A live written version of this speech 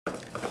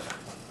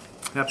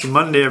Happy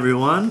Monday,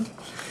 everyone.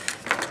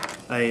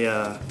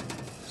 I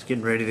was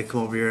getting ready to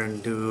come over here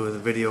and do the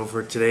video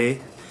for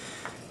today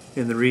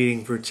and the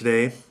reading for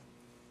today.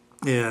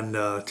 And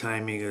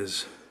timing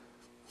is...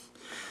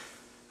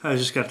 I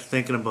just got to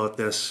thinking about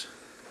this.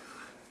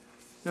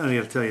 I'm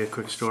going to tell you a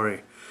quick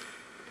story.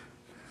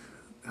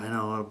 I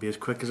know it'll be as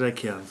quick as I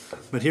can.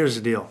 But here's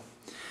the deal.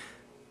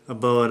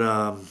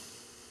 About,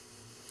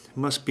 it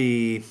must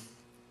be,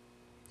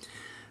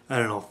 I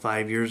don't know,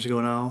 5 years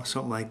ago now,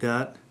 something like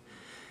that.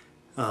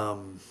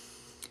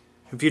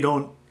 If you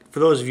don't, for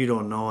those of you who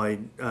don't know,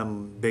 I'm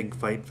a big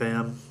fight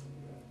fan.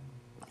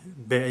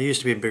 I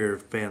used to be a bigger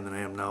fan than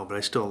I am now, but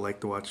I still like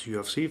to watch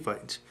UFC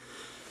fights.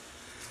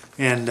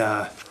 And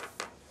about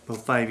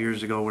 5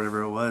 years ago,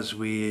 whatever it was,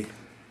 we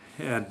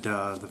had,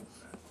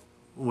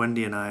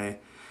 Wendy and I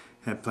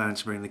had plans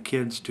to bring the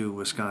kids to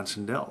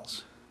Wisconsin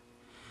Dells.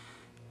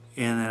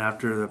 And then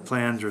after the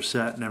plans were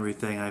set and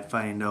everything, I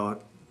find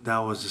out that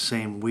was the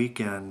same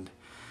weekend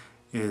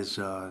as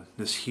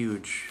this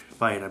huge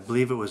fight. I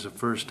believe it was the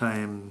first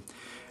time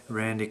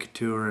Randy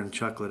Couture and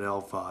Chuck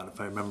Liddell fought, if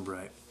I remember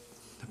right.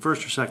 The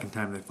first or second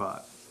time they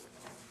fought.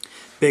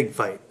 Big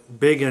fight.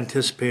 Big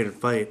anticipated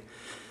fight.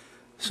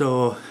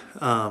 So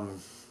I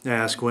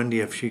asked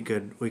Wendy if we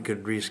could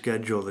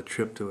reschedule the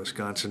trip to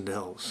Wisconsin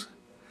Dells.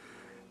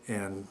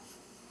 And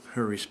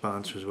her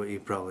response was what you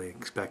probably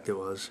expect it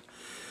was.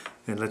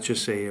 And let's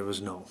just say it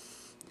was no.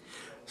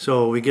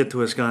 So we get to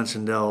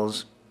Wisconsin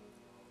Dells,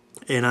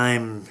 and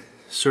I'm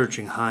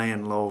searching high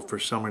and low for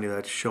somebody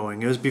that's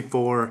showing. It was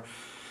before,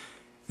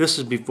 this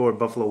is before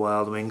Buffalo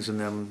Wild Wings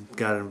and them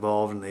got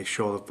involved, and they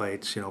show the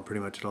fights, you know, pretty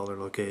much at all their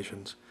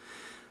locations.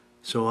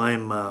 So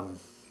I'm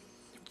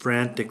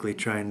frantically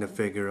trying to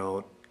figure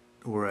out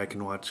where I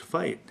can watch the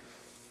fight.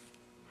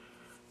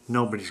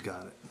 Nobody's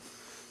got it.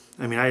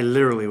 I mean, I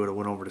literally would have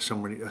went over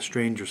to a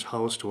stranger's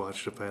house to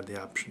watch it if I had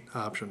the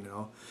option, you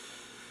know.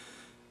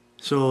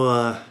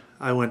 So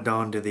I went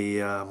down to the,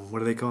 what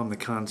do they call them, the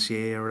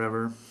concierge or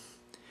whatever.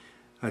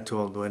 I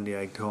told Wendy,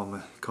 I told him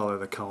to call her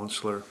the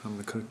counselor.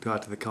 I'm going to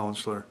talk to the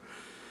counselor.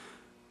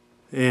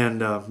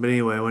 And, but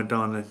anyway, I went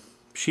down and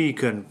she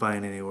couldn't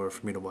find anywhere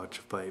for me to watch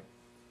a fight.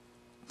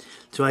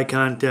 So I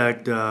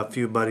contact a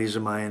few buddies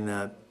of mine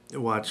that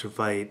watch the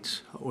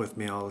fights with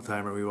me all the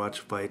time, or we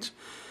watch the fights.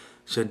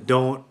 Said,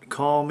 don't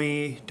call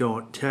me,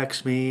 don't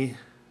text me,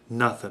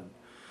 nothing.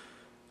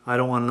 I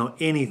don't want to know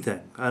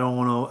anything. I don't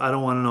want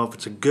to know if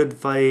it's a good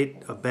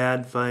fight, a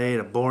bad fight,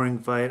 a boring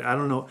fight. I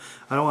don't know.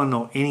 I don't want to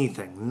know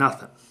anything,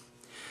 nothing.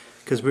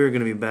 Because we were going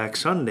to be back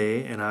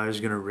Sunday, and I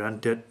was going to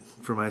rent it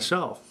for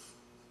myself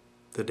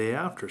the day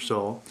after.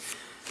 So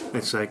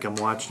it's like I'm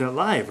watching it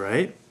live,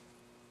 right?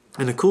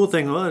 And the cool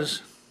thing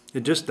was,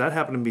 that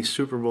happened to be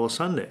Super Bowl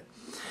Sunday.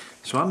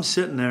 So I'm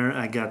sitting there.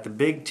 I got the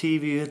big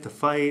TV at the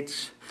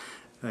fights.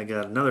 I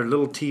got another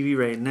little TV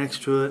right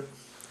next to it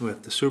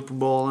with the Super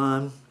Bowl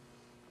on.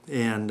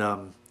 And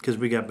because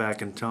we got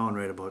back in town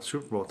right about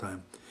Super Bowl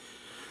time.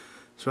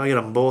 So I got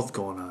them both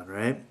going on,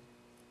 right?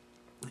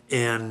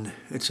 And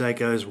it's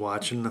like I was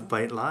watching the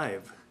fight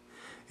live.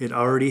 It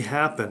already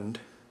happened,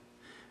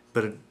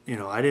 but you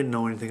know, I didn't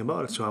know anything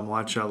about it, so I'm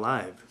watching it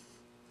live.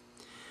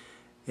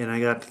 And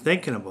I got to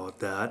thinking about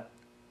that,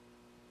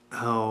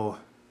 how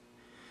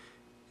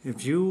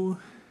if you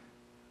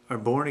are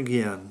born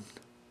again,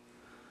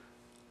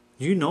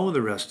 you know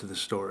the rest of the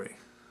story.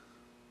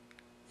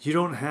 You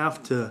don't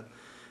have to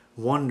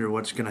wonder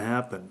what's going to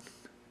happen.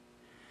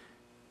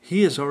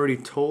 He has already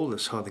told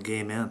us how the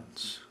game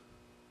ends.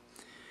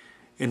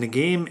 And the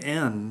game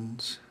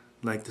ends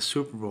like the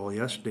Super Bowl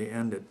yesterday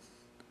ended.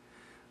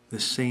 The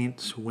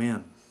Saints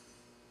win.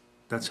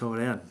 That's how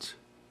it ends.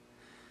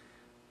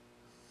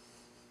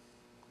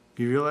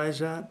 You realize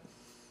that?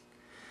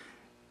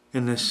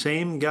 And the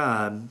same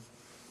God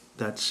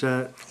that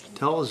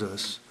tells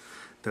us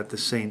that the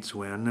Saints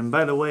win. And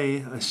by the way,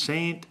 a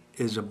saint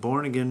is a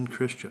born-again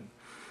Christian.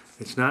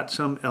 It's not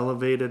some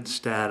elevated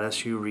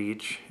status you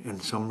reach in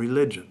some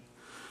religion.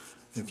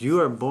 If you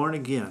are born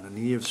again and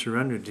you have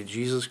surrendered to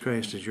Jesus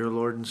Christ as your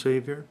Lord and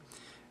Savior,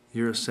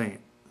 you're a saint.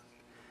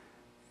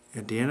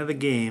 At the end of the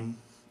game,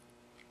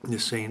 the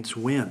saints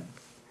win.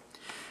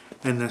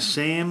 And the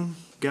same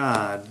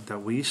God that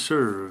we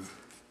serve,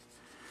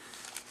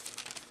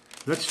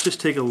 let's just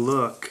take a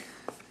look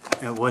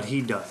at what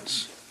He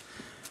does.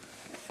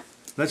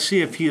 Let's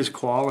see if He is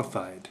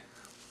qualified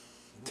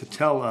to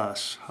tell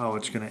us how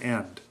it's going to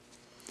end.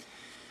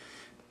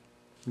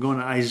 I'm going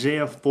to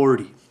Isaiah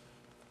 40,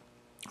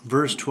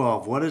 verse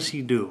 12. What does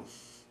He do?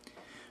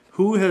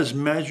 Who has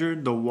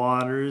measured the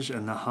waters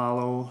in the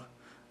hollow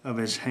of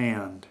His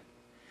hand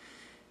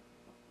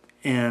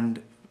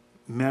and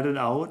meted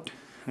out?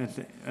 I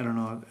don't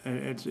know.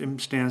 It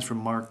stands for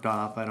marked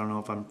off. I don't know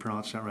if I'm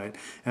pronouncing that right.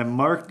 And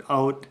marked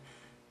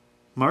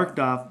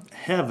off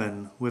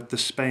heaven with the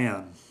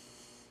span,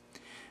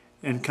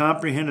 and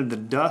comprehended the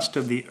dust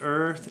of the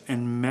earth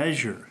and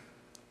measure.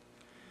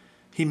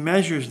 He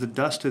measures the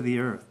dust of the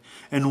earth,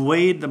 and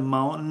weighed the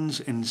mountains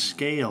in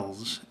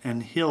scales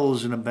and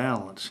hills in a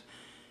balance.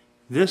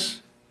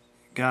 This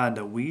God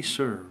that we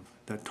serve,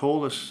 that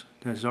told us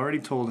has already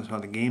told us how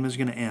the game is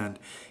going to end.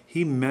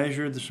 He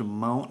measured the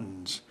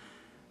mountains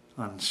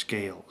on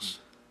scales.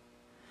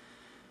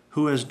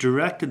 Who has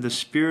directed the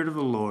Spirit of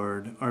the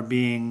Lord, or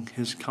being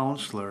his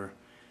counselor,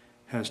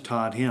 has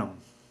taught him.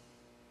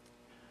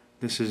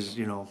 This is,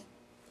 in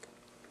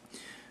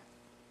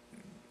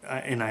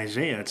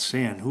Isaiah it's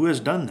saying, who has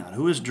done that?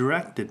 Who has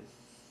directed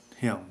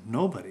him?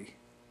 Nobody.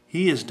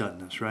 He has done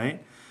this,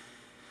 right?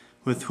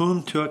 With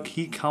whom took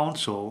he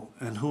counsel,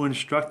 and who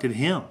instructed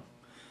him,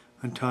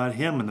 and taught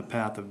him in the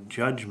path of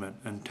judgment,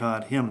 and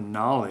taught him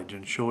knowledge,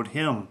 and showed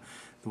him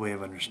the way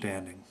of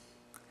understanding.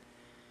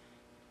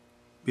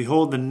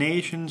 Behold, the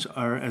nations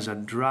are as a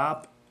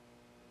drop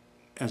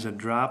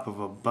of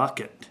a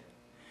bucket,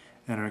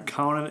 and are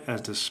counted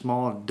as the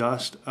small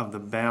dust of the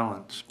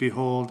balance.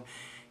 Behold,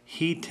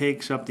 he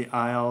takes up the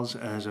isles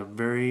as a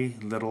very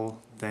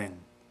little thing.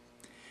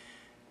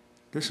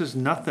 This is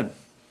nothing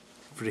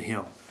for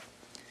him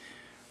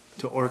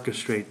to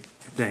orchestrate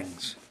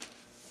things.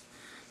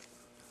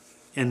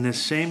 And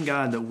this same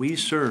God that we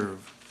serve,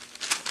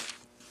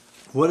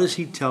 what does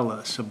he tell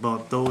us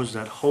about those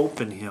that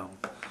hope in him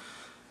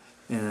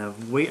and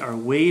are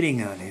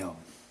waiting on him?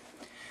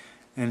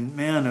 And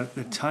man,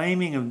 the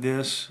timing of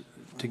this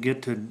to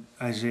get to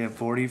Isaiah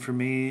 40 for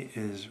me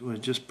was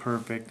just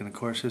perfect. And of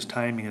course his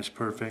timing is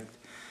perfect.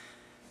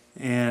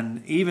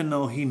 And even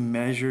though he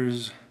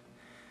measures,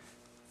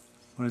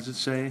 what does it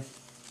say?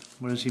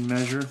 What does he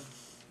measure?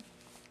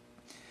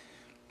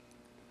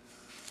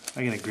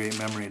 I get a great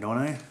memory, don't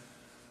I?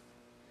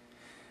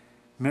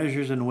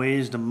 Measures and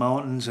weighs the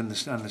mountains on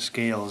the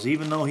scales.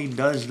 Even though he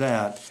does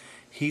that,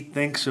 he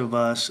thinks of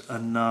us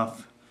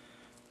enough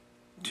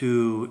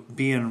to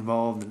be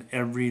involved in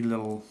every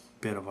little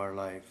bit of our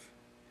life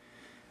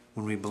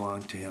when we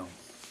belong to him.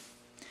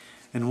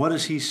 And what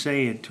does he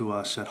say to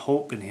us that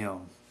hope in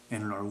him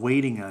and are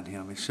waiting on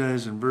him? He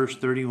says in verse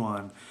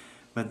 31,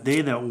 but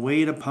they that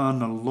wait upon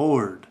the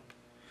Lord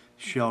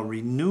shall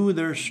renew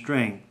their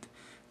strength.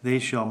 They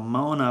shall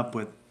mount up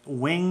with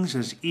wings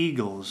as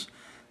eagles.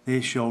 They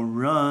shall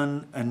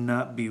run and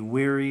not be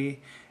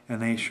weary,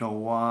 and they shall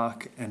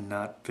walk and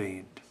not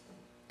faint.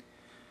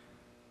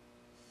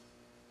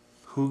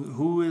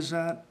 Who is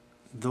that?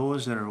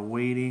 Those that are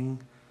waiting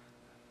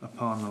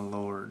upon the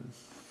Lord.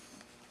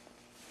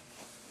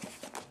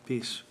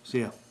 Peace.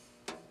 See ya.